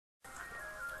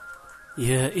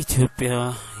የኢትዮጵያ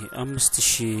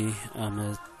የ5000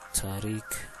 ዓመት ታሪክ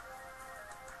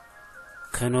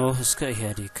ከኖህ እስከ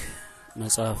ኢህአዴግ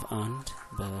መጽሐፍ 1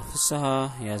 በፍሰሀ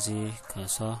ያዜ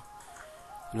ካሳ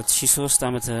 2003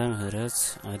 ዓመተ ምህረት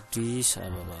አዲስ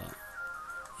አበባ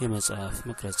የመጽሐፍ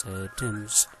መቅረጸ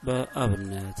ድምጽ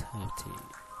በአብነት ሀብቴ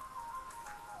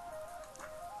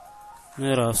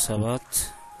ምእራፍ 7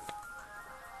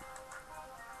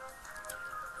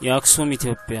 የአክሱም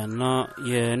ኢትዮጵያና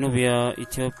የኑቢያ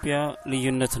ኢትዮጵያ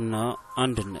ልዩነትና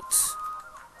አንድነት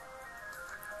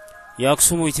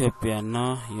የአክሱም ኢትዮጵያና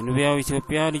የኑቢያው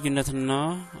ኢትዮጵያ ልዩነትና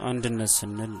አንድነት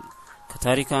ስንል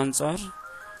ከታሪክ አንፃር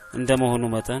እንደመሆኑ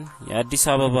መጠን የአዲስ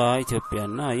አበባ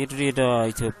ኢትዮጵያና የድሬዳዋ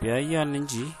ኢትዮጵያ ያን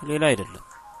እንጂ ሌላ አይደለም።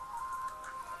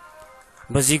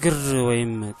 በዚህ ግር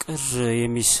ወይም ቅር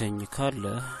የሚሰኝ ካለ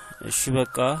እሺ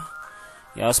በቃ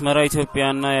የአስመራ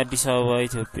ኢትዮጵያና የአዲስ አበባ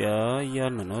ኢትዮጵያ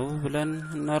ያን ነው ብለን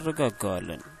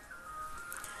እናረጋጋዋለን።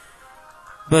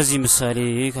 በዚህ ምሳሌ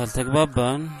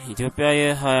ካልተግባባን ኢትዮጵያ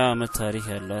የ20 ዓመት ታሪክ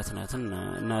ያላት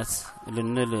ናት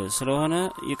ልንል ስለሆነ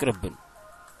ይቅርብን።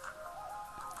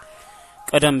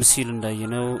 ቀደም ሲል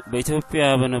እንዳየነው በኢትዮጵያ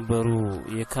በነበሩ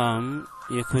የካም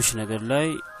የኩሽ ነገድ ላይ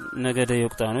ነገደ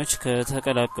የወቅታኖች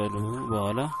ከተቀላቀሉ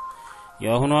በኋላ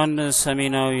የአሁኗን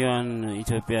ሰሜናዊያን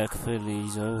ኢትዮጵያ ክፍል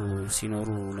ይዘው ሲኖሩ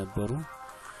የነበሩ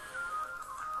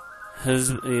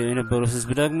ህዝብ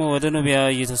ደግሞ ወደ ኑቢያ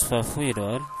እየተስፋፉ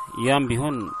ሄደዋል። ያም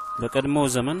ቢሆን በቀድሞ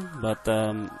ዘመን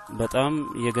በጣም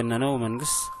የገነነው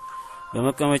መንግስት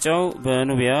በመቀመጫው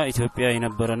በኑቢያ ኢትዮጵያ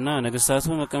የነበረና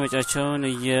ነገስታቱ መቀመጫቸውን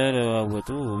እየለዋወጡ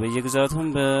በየግዛቱም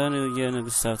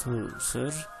በየነገስታቱ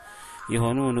ስር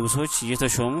የሆኑ ንጉሶች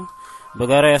እየተሾሙ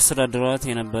በጋራ ያስተዳድሯት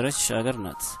የነበረች አገር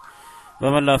ናት።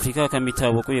 በመላ አፍሪካ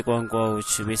ከሚታወቁ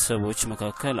የቋንቋዎች ቤተሰቦች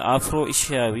መካከል አፍሮ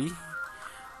ኤሺያዊ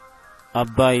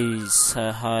አባይ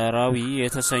ሰሃራዊ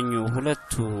የተሰኙ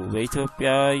ሁለቱ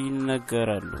በኢትዮጵያ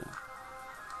ይነገራሉ።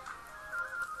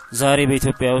 ዛሬ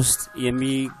በኢትዮጵያ ውስጥ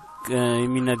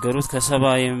የሚነገሩት ከሰባ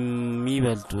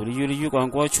የሚበልጡ ልዩ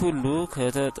ቋንቋዎች ሁሉ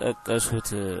ከተጠቀሱት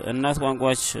እናት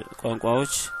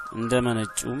ቋንቋዎች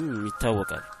እንደመነጩም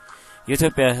ይታወቃል።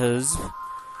 የኢትዮጵያ ህዝብ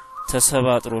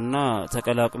ተሰባጥሮና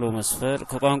ተቀላቅሎ መስፈር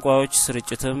ከቋንቋዎች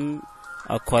ስርጭትም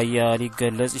አኳያ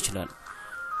ሊገለጽ ይችላል።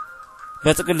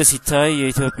 በጥቅል ሲታይ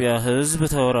የኢትዮጵያ ህዝብ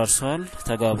ተወራርሷል፣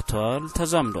 ተጋብቷል፣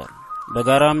 ተዛምዷል።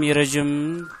 በጋራም የረጅም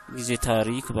ጊዜ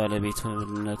ታሪክ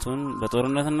ባለቤትነቱን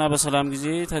በጦርነትና በሰላም ጊዜ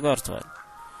ተጋርቷል።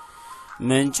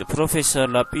 ምንጭ ፕሮፌሰር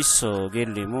ላጲሶ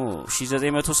ጌሌሞ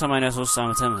 1983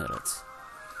 ዓመተ ምህረት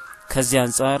ከዚህ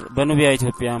አንፃር በኑቢያ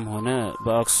ኢትዮጵያም ሆነ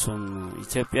በአክሱም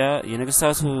ኢትዮጵያ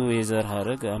የነገስታቱ የዘር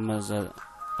ሐረግ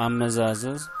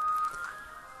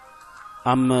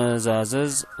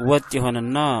አመዛዘዝ ወጥ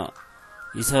የሆነና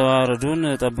የተዋረዱን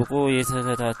ጠብቆ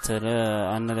የተከታተለ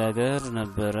አነጋገር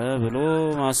ነበረ ብሎ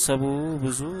ማሰቡ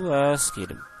ብዙ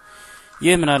አያስኬድም።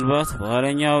 ይህ ምናልባት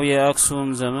በኋለኛው የአክሱም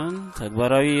ዘመን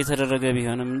ተግባራዊ የተደረገ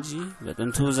ቢሆንም እንጂ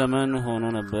በጥንቱ ዘመን ሆኖ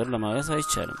ነበር ለማለት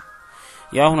አይቻልም።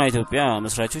 የአሁኗ ኢትዮጵያ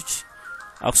መስራቾች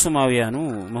አክሱማውያኑ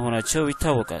መሆናቸው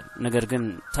ይታወቃል። ነገር ግን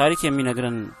ታሪክ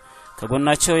የሚነግረን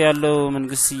ከጎናቸው ያለው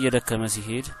መንግስት እየደከመ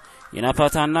ሲሄድ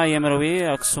የናፓታና የመረዌ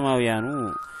አክሱማውያኑ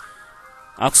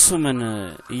አክሱምን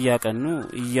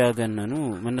እያገነኑ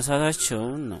መነሳታቸው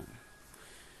ነው።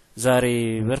 ዛሬ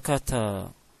በርካታ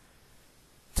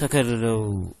ተከልለው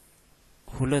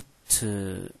ሁለት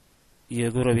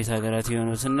የጎረቤት ሀገራት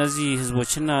የሆኑት እነዚህ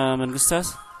ህዝቦችና መንግስታት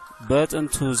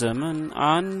በጥንቱ ዘመን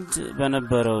አንድ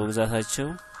በነበረው ግዛታቸው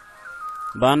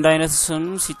በአንድ አይነት ስም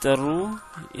ሲጠሩ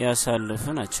ያሳለፉ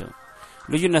ናቸው።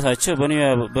 ልዩነታቸው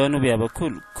በኑቢያ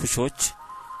በኩል ኩሾች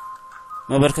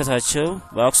መበርከታቸው፣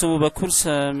 በአክሱም በኩል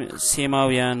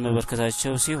ሴማውያን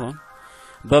መበርከታቸው ሲሆን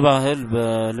በባህል፣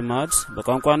 በልማድ፣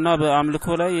 በቋንቋና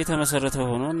በአምልኮ ላይ የተመሰረተ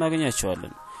ሆኖ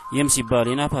እናገኛቸዋለን። ይህም ሲባል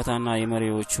የናፓታና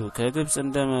የመሪዎቹ ከግብጽ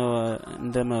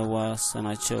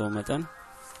እንደመዋሰናቸው መጠን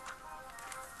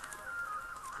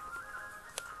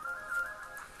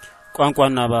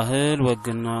ቋንቋና ባህል፣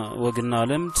 ወግና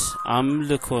ልምድ፣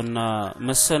 አምልኮና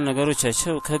መሰል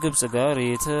ነገሮቻቸው ከግብጽ ጋር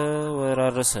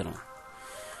የተወራረሰ ነው።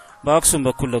 በአክሱም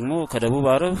በኩል ደግሞ ከደቡብ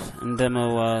አረብ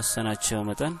እንደመዋሰናቸው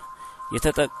መጠን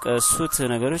የተጠቀሱት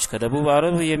ነገሮች ከደቡብ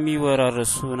አረብ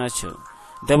የሚወራረሱ ናቸው።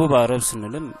 ደቡብ አረብ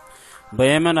ስንልም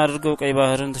በየመን አድርገው ቀይ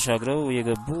ባህርን ተሻግረው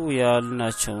የገቡ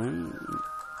ያልናቸውን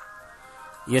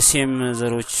የሴም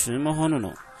ዘሮች መሆኑ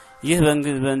ነው። ይህ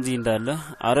በእንዲህ እንዳለ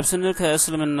አረብ ስንል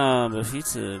ከእስልምና በፊት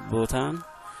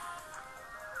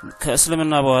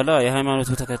ከእስልምና በኋላ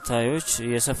የሃይማኖቱ ተከታዮች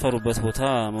የሰፈሩበት ቦታ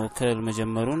መወከል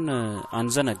መጀመሩን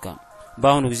አንዘነጋም።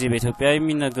 በአሁኑ ጊዜ በኢትዮጵያ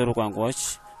የሚነገሩ ቋንቋዎች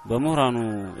በምሁራኑ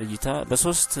እይታ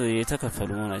በሶስት የተከፈሉ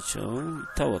መሆናቸው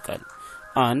ይታወቃል።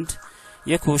 1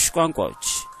 የኩሽ ቋንቋዎች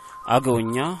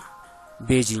አገውኛ፣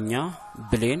 ቤጂኛ፣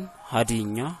 ብሌን፣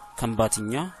 ሀዲኛ፣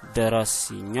 ከምባቲኛ፣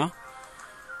 ደራሲኛ፣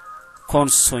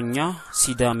 ኮንሶኛ፣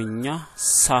 ሲዳምኛ፣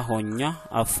 ሳሆኛ፣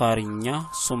 አፋርኛ፣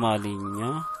 ሶማሊኛ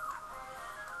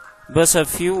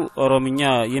በሰፊው ኦሮምኛ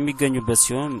የሚገኙበት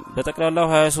ሲሆን በጠቅላላው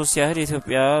 23 ያህል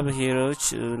የኢትዮጵያ ብሔሮች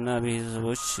እና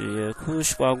ብሔረሰቦች የኩሽ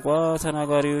ቋንቋ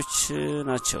ተናጋሪዎች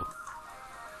ናቸው።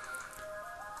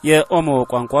 የኦሞ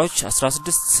ቋንቋዎች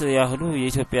 16 ያህሉ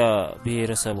የኢትዮጵያ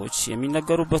ብሔረሰቦች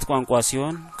የሚነገሩበት ቋንቋ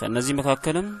ሲሆን ከነዚህ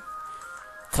መካከልም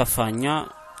ከፋኛ፣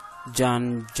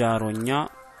 ጃንጃሮኛ፣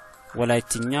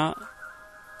 ወላይትኛ፣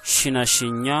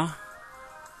 ሽናሽኛ፣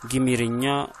 ጊሚርኛ፣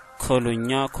 ኮሎኛ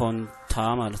ኮንታ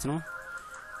ማለት ነው፣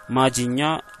 ማጂኛ፣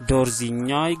 ዶርዚኛ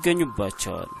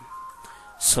ይገኙባቸዋል።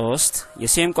 3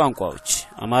 የሴም ቋንቋዎች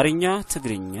አማርኛ፣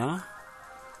 ትግርኛ፣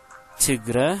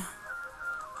 ትግረ፣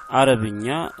 አረብኛ፣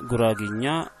 ጉራግኛ፣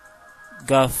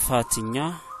 ጋፋትኛ፣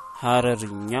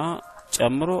 ሀረርኛ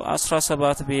ጨምሮ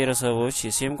 17 ብሔረሰቦች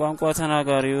የሴም ቋንቋ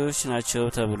ተናጋሪዎች ናቸው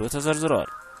ተብሎ ተዘርዝረዋል።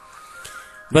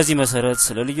 በዚህ መሰረት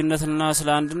ስለ ልዩነትና ስለ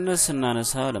አንድነት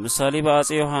ስናነሳ ለምሳሌ በአጼ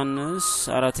ዮሐንስ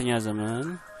 4ኛ ዘመን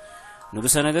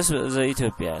ንጉሠ ነገሥት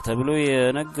ዘኢትዮጵያ ተብሎ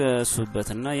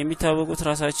የነገሱበትና የሚታወቁት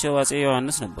ራሳቸው አጼ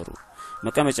ዮሐንስ ነበሩ።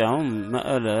 መቀመጫውም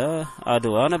መቀለ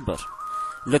አድዋ ነበር።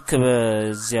 ልክ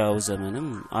በዚያው ዘመንም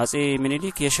አጼ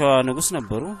ምኒልክ የሸዋ ንጉሥ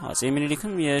ነበሩ። አጼ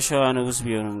ምኒልክም የሸዋ ንጉሥ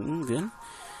ቢሆኑም ግን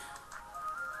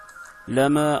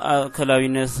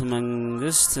ለማዕከላዊነት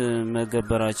መንግስት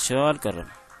መገበራቸው አልቀረም።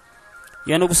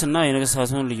 የንጉስና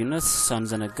የነገስታቱን ልዩነት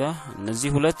ሳንዘነጋ እነዚህ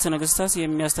ሁለት ነገስታት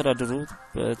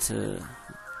የሚያስተዳድሩበት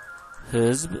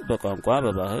ህዝብ በቋንቋ፣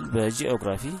 በባህል፣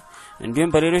 በጂኦግራፊ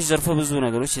እንዲሁም በሌሎች ዘርፈ ብዙ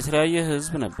ነገሮች የተለያየ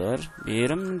ህዝብ ነበር።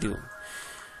 ብሔርም እንዲሁ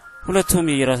ሁለቱም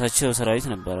የራሳቸው ሰራዊት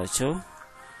ነበራቸው።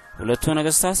 ሁለቱ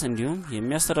ነገስታት እንዲሁም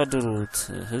የሚያስተዳድሩት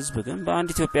ህዝብ ግን በአንድ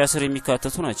ኢትዮጵያ ስር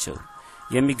የሚካተቱ ናቸው።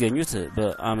 የሚገኙት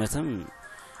በአመትም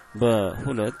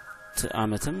በሁለት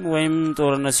አመትም ወይም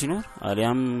ጦርነት ሲኖር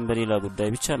አሊያም በሌላ ጉዳይ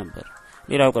ብቻ ነበር።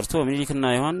 ሌላው ቀርቶ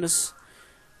ምኒልክና ዮሐንስ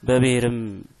በብሔርም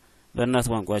በእናት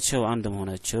ቋንቋቸው አንድ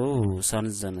መሆናቸው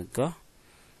ሳንዘነጋ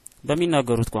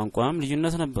በሚናገሩት ቋንቋም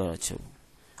ልዩነት ነበራቸው።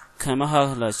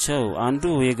 ከመሃላቸው አንዱ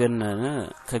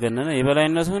ከገነነ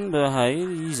የበላይነቱን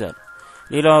በኃይል ይይዛል።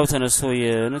 ሌላው ተነስቶ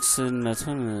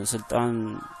የንግስነቱን ስልጣን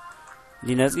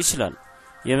ሊነጥቅ ይችላል።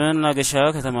 የመናገሻ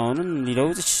ከተማውንም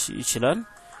ሊለውጥ ይችላል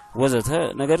ወዘተ።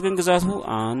 ነገር ግን ግዛቱ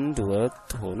አንድ ወጥ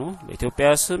ሆኖ በኢትዮጵያ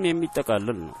ስም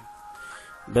የሚጠቃለል ነው።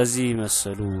 በዚህ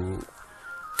መሰሉ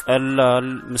ቀላል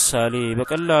ምሳሌ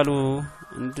በቀላሉ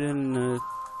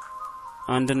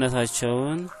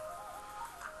አንድነታቸውን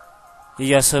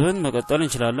እያሰብን መቀጠል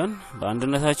እንችላለን።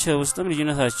 በአንድነታቸው ውስጥም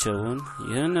ልዩነታቸውን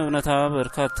ይህን እውነታ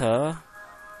በርካታ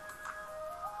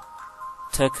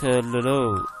ተከልለው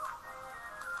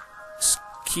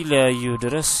እስኪለያዩ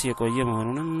ድረስ የቆየ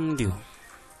መሆኑንም እንዲሁ።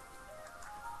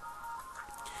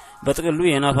 በጥቅሉ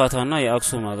የናፋታና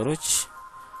የአክሱም ሀገሮች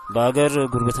በአገር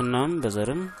ጉርብትናም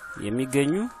በዘርም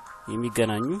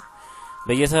የሚገናኙ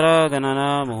በየተራ ገናና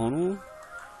መሆን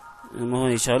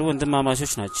የቻሉ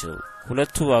ወንድማማቾች ናቸው።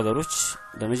 ሁለቱ ሀገሮች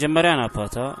በመጀመሪያ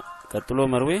ናፋታ ቀጥሎ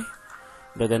መርዌ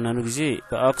በገናኑ ጊዜ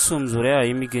በአክሱም ዙሪያ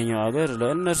የሚገኘው ሀገር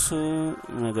ለእነርሱ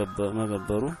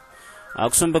መገበሩ፣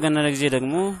 አክሱም በገነነ ጊዜ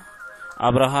ደግሞ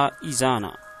አብርሃ ኢዛና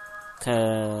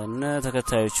ከነ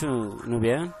ተከታዮቹ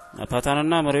ኑቢያን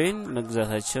ናፋታንና መርዌን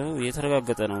መግዛታቸው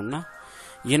የተረጋገጠ ነውና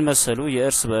ይህን መሰሉ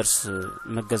የእርስ በእርስ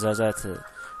መገዛዛት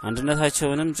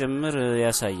አንድነታቸውንም ጭምር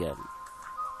ያሳያል።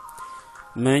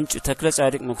 ምንጭ ተክለ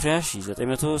ጻድቅ መኩሪያሽ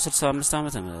 965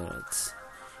 ዓመተ ምህረት።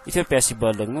 ኢትዮጵያ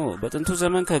ሲባል ደግሞ በጥንቱ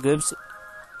ዘመን ከግብጽ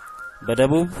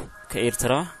በደቡብ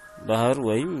ከኤርትራ ባህር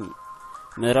ወይም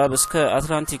ምዕራብ እስከ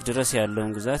አትላንቲክ ድረስ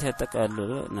ያለውን ግዛት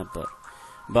ያጠቃልል ነበር።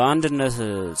 በአንድነት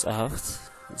ጸሐፍት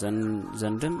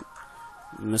ዘንድም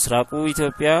ምስራቁ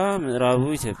ኢትዮጵያ፣ ምዕራቡ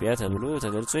ኢትዮጵያ ተብሎ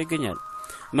ተገልጾ ይገኛል።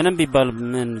 ምንም ቢባል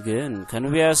ምን ግን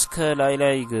ከኑቢያ እስከ ላይ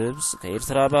ግብጽ፣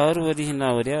 ከኤርትራ ባህር ወዲህና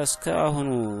ወዲያ እስከ አሁኑ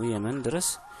የመን ድረስ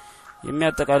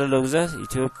የሚያጠቃልለው ግዛት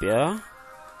ኢትዮጵያ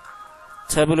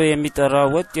ተብሎ የሚጠራ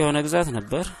ወጥ የሆነ ግዛት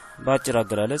ነበር። በአጭር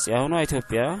አገላለጽ የአሁኑ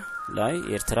ኢትዮጵያ ላይ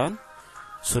ኤርትራን፣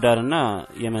 ሱዳንና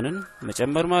የመንን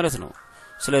መጨመር ማለት ነው።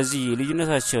 ስለዚህ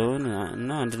ልዩነታቸውን እና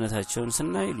አንድነታቸውን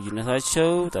ስናይ ልዩነታቸው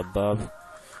ጠባብ፣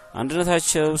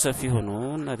 አንድነታቸው ሰፊ ሆኖ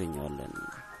እናገኘዋለን።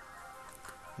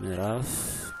 ምዕራፍ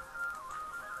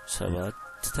 7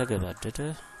 ተገባደደ።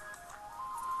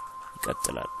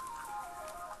 ይቀጥላል።